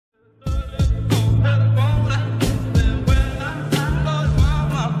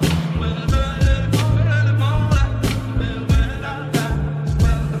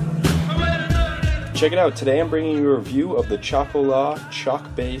check it out, today I'm bringing you a review of the Chocolat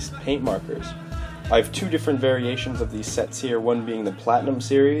chalk-based paint markers. I have two different variations of these sets here, one being the Platinum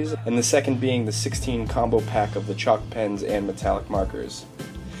series, and the second being the 16 combo pack of the chalk pens and metallic markers.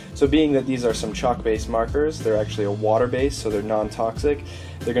 So being that these are some chalk-based markers, they're actually a water-based, so they're non-toxic.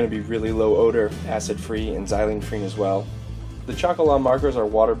 They're going to be really low odor, acid-free, and xylene-free as well. The Chocolat markers are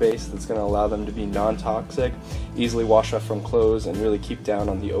water-based, that's going to allow them to be non-toxic, easily wash off from clothes, and really keep down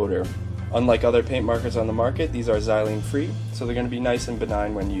on the odor. Unlike other paint markers on the market, these are xylene-free, so they're going to be nice and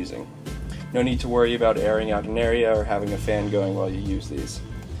benign when using. No need to worry about airing out an area or having a fan going while you use these.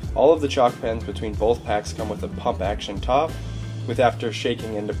 All of the chalk pens between both packs come with a pump action top, with after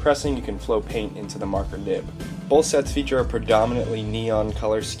shaking and depressing you can flow paint into the marker nib. Both sets feature a predominantly neon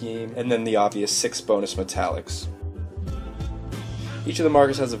color scheme, and then the obvious 6 bonus metallics. Each of the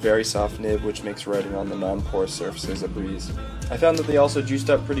markers has a very soft nib, which makes writing on the non-porous surfaces a breeze. I found that they also juiced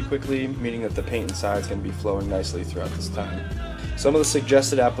up pretty quickly, meaning that the paint inside is going to be flowing nicely throughout this time. Some of the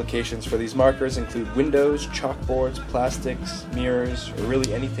suggested applications for these markers include windows, chalkboards, plastics, mirrors, or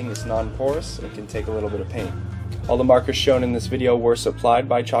really anything that's non-porous and can take a little bit of paint. All the markers shown in this video were supplied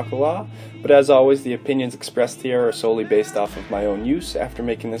by Chocolat, but as always the opinions expressed here are solely based off of my own use after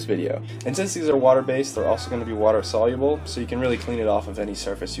making this video. And since these are water-based, they're also going to be water-soluble, so you can really clean it off of any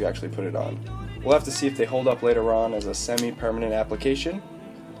surface you actually put it on. We'll have to see if they hold up later on as a semi-permanent application,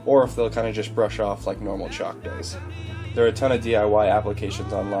 or if they'll kind of just brush off like normal chalk does. There are a ton of DIY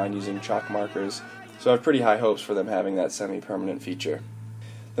applications online using chalk markers, so I have pretty high hopes for them having that semi-permanent feature.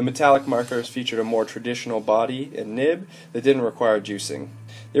 The metallic markers featured a more traditional body and nib that didn't require juicing.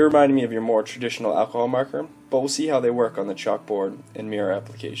 They reminded me of your more traditional alcohol marker, but we'll see how they work on the chalkboard and mirror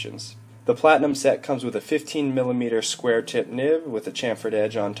applications. The Platinum set comes with a 15mm square tip nib with a chamfered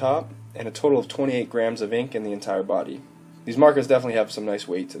edge on top, and a total of 28 grams of ink in the entire body. These markers definitely have some nice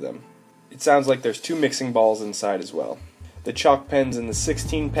weight to them. It sounds like there's 2 mixing balls inside as well. The chalk pens in the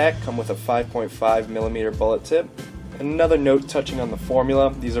 16 pack come with a 5.5mm bullet tip. And another note touching on the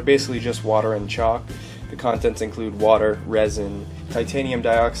formula, these are basically just water and chalk. The contents include water, resin, titanium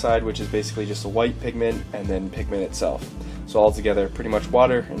dioxide, which is basically just a white pigment, and then pigment itself. So altogether, pretty much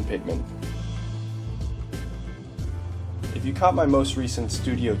water and pigment. If you caught my most recent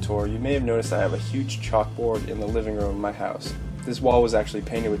studio tour, you may have noticed I have a huge chalkboard in the living room of my house. This wall was actually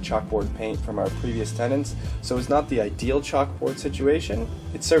painted with chalkboard paint from our previous tenants, so it's not the ideal chalkboard situation.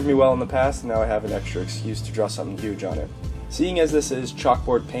 It served me well in the past, and now I have an extra excuse to draw something huge on it. Seeing as this is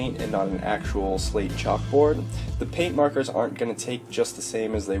chalkboard paint and not an actual slate chalkboard, the paint markers aren't going to take just the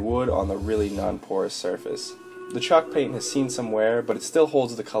same as they would on the really non-porous surface. The chalk paint has seen some wear, but it still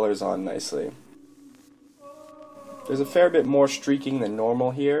holds the colors on nicely. There's a fair bit more streaking than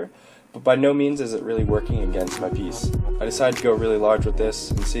normal here, but by no means is it really working against my piece. I decided to go really large with this,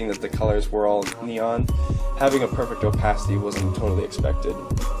 and seeing that the colors were all neon, having a perfect opacity wasn't totally expected.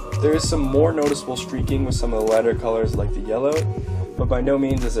 There is some more noticeable streaking with some of the lighter colors like the yellow, but by no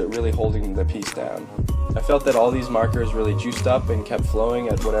means is it really holding the piece down. I felt that all these markers really juiced up and kept flowing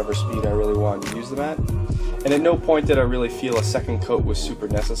at whatever speed I really wanted to use them at, and at no point did I really feel a second coat was super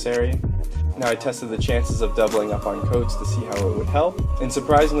necessary. Now I tested the chances of doubling up on coats to see how it would help, and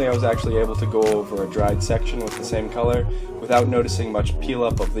surprisingly I was actually able to go over a dried section with the same color without noticing much peel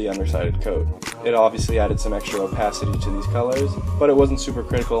up of the undersided coat. It obviously added some extra opacity to these colors, but it wasn't super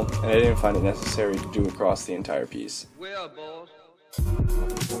critical and I didn't find it necessary to do across the entire piece.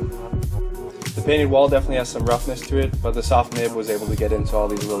 The painted wall definitely has some roughness to it, but the soft nib was able to get into all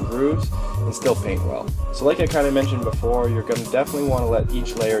these little grooves and still paint well. So like I kind of mentioned before, you're going to definitely want to let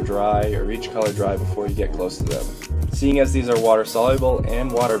each layer dry or each color dry before you get close to them. Seeing as these are water soluble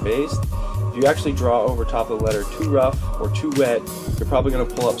and water based, if you actually draw over top of the letter too rough or too wet, you're probably going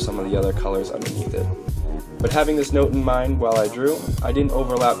to pull up some of the other colors underneath it. But having this note in mind while I drew, I didn't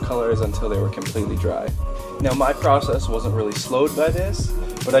overlap colors until they were completely dry. Now my process wasn't really slowed by this,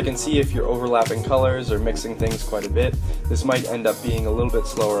 but I can see if you're overlapping colors or mixing things quite a bit, this might end up being a little bit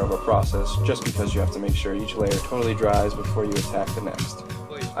slower of a process just because you have to make sure each layer totally dries before you attack the next.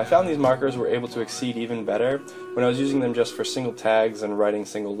 I found these markers were able to exceed even better when I was using them just for single tags and writing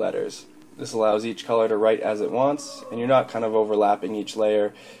single letters. This allows each color to write as it wants, and you're not kind of overlapping each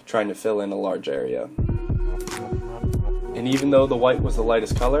layer trying to fill in a large area. And even though the white was the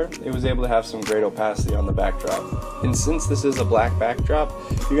lightest color, it was able to have some great opacity on the backdrop. And since this is a black backdrop,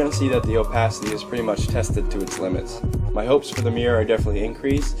 you're going to see that the opacity is pretty much tested to its limits. My hopes for the mirror are definitely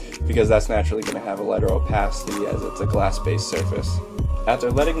increased, because that's naturally going to have a lighter opacity as it's a glass-based surface.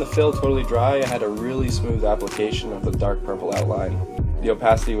 After letting the fill totally dry, I had a really smooth application of the dark purple outline. The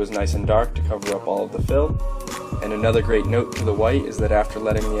opacity was nice and dark to cover up all of the fill. And another great note to the white is that after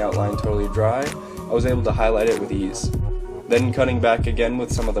letting the outline totally dry, I was able to highlight it with ease. Then cutting back again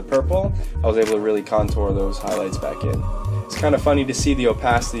with some of the purple, I was able to really contour those highlights back in. It's kind of funny to see the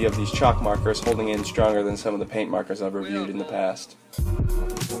opacity of these chalk markers holding in stronger than some of the paint markers I've reviewed in the past.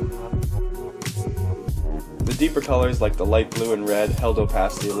 The deeper colors like the light blue and red held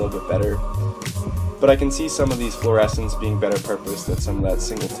opacity a little bit better, but I can see some of these fluorescents being better purposed than some of that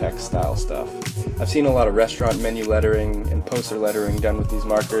single text style stuff. I've seen a lot of restaurant menu lettering and poster lettering done with these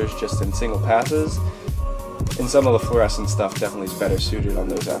markers just in single passes, and some of the fluorescent stuff definitely is better suited on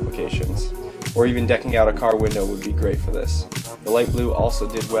those applications. Or even decking out a car window would be great for this. The light blue also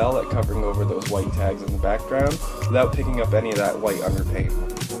did well at covering over those white tags in the background without picking up any of that white underpaint.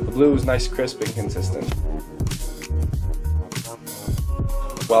 The blue was nice, crisp, and consistent.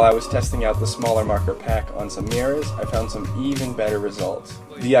 While I was testing out the smaller marker pack on some mirrors, I found some even better results.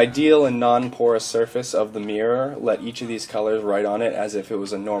 The ideal and non-porous surface of the mirror let each of these colors right on it as if it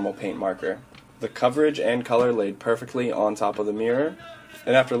was a normal paint marker. The coverage and color laid perfectly on top of the mirror,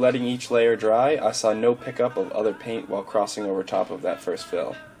 and after letting each layer dry, I saw no pickup of other paint while crossing over top of that first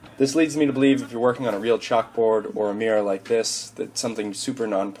fill. This leads me to believe if you're working on a real chalkboard or a mirror like this, that something super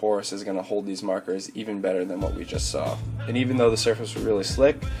non-porous is going to hold these markers even better than what we just saw. And even though the surface was really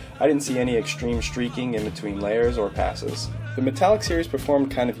slick, I didn't see any extreme streaking in between layers or passes. The metallic series performed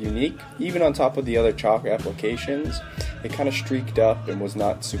kind of unique. Even on top of the other chalk applications, it kind of streaked up and was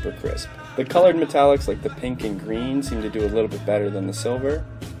not super crisp. The colored metallics like the pink and green seemed to do a little bit better than the silver,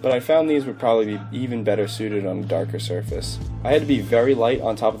 but I found these would probably be even better suited on a darker surface. I had to be very light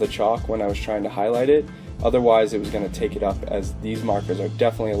on top of the chalk when I was trying to highlight it, otherwise it was going to take it up, as these markers are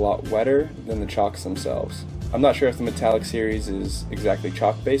definitely a lot wetter than the chalks themselves. I'm not sure if the metallic series is exactly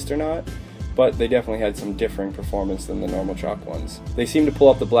chalk based or not, but they definitely had some differing performance than the normal chalk ones. They seemed to pull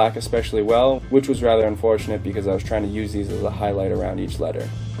up the black especially well, which was rather unfortunate because I was trying to use these as a highlight around each letter.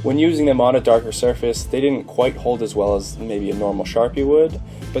 When using them on a darker surface, they didn't quite hold as well as maybe a normal Sharpie would,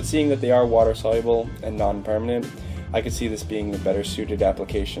 but seeing that they are water soluble and non-permanent, I could see this being the better suited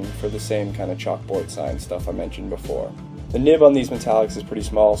application for the same kind of chalkboard sign stuff I mentioned before. The nib on these metallics is pretty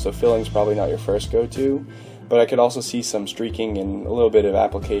small, so filling's probably not your first go-to, but I could also see some streaking and a little bit of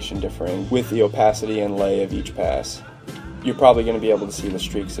application differing with the opacity and lay of each pass. You're probably going to be able to see the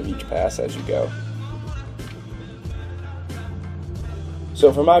streaks of each pass as you go.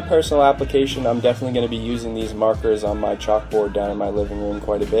 So for my personal application, I'm definitely going to be using these markers on my chalkboard down in my living room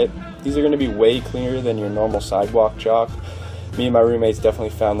quite a bit. These are going to be way cleaner than your normal sidewalk chalk. Me and my roommates definitely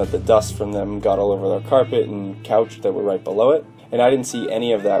found that the dust from them got all over their carpet and couch that were right below it, and I didn't see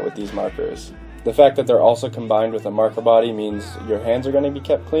any of that with these markers. The fact that they're also combined with a marker body means your hands are going to be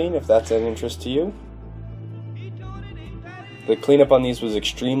kept clean if that's of interest to you. The cleanup on these was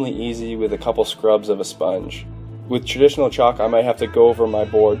extremely easy with a couple scrubs of a sponge. With traditional chalk, I might have to go over my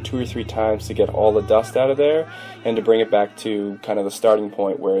board 2 or 3 times to get all the dust out of there and to bring it back to kind of the starting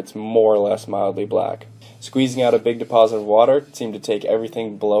point where it's more or less mildly black. Squeezing out a big deposit of water seemed to take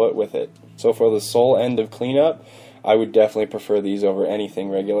everything below it with it. So for the sole end of cleanup, I would definitely prefer these over anything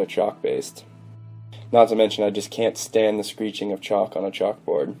regular chalk based. Not to mention I just can't stand the screeching of chalk on a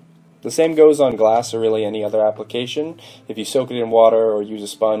chalkboard. The same goes on glass or really any other application. If you soak it in water or use a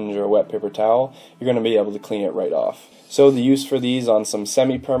sponge or a wet paper towel, you're going to be able to clean it right off. So the use for these on some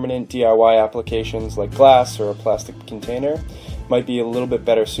semi-permanent DIY applications like glass or a plastic container might be a little bit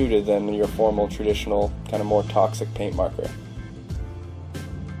better suited than your formal traditional kind of more toxic paint marker.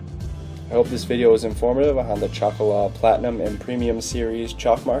 I hope this video was informative on how the Chalk-O-La Platinum and Premium Series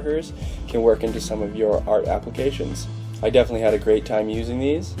chalk markers can work into some of your art applications. I definitely had a great time using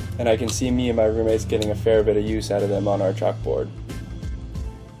these, and I can see me and my roommates getting a fair bit of use out of them on our chalkboard.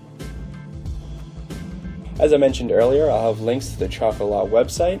 As I mentioned earlier, I'll have links to the Chalk-O-La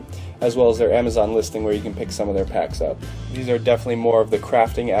website, as well as their Amazon listing where you can pick some of their packs up. These are definitely more of the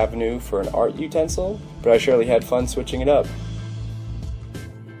crafting avenue for an art utensil, but I surely had fun switching it up.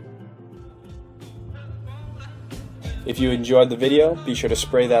 If you enjoyed the video, be sure to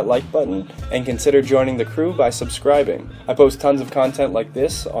spray that like button and consider joining the crew by subscribing. I post tons of content like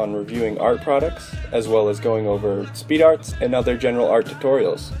this on reviewing art products, as well as going over speed arts and other general art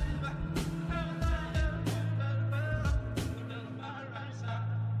tutorials.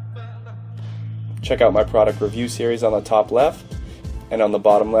 Check out my product review series on the top left, and on the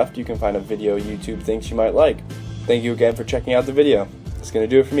bottom left you can find a video YouTube thinks you might like. Thank you again for checking out the video. That's going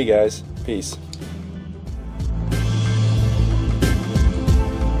to do it for me, guys. Peace.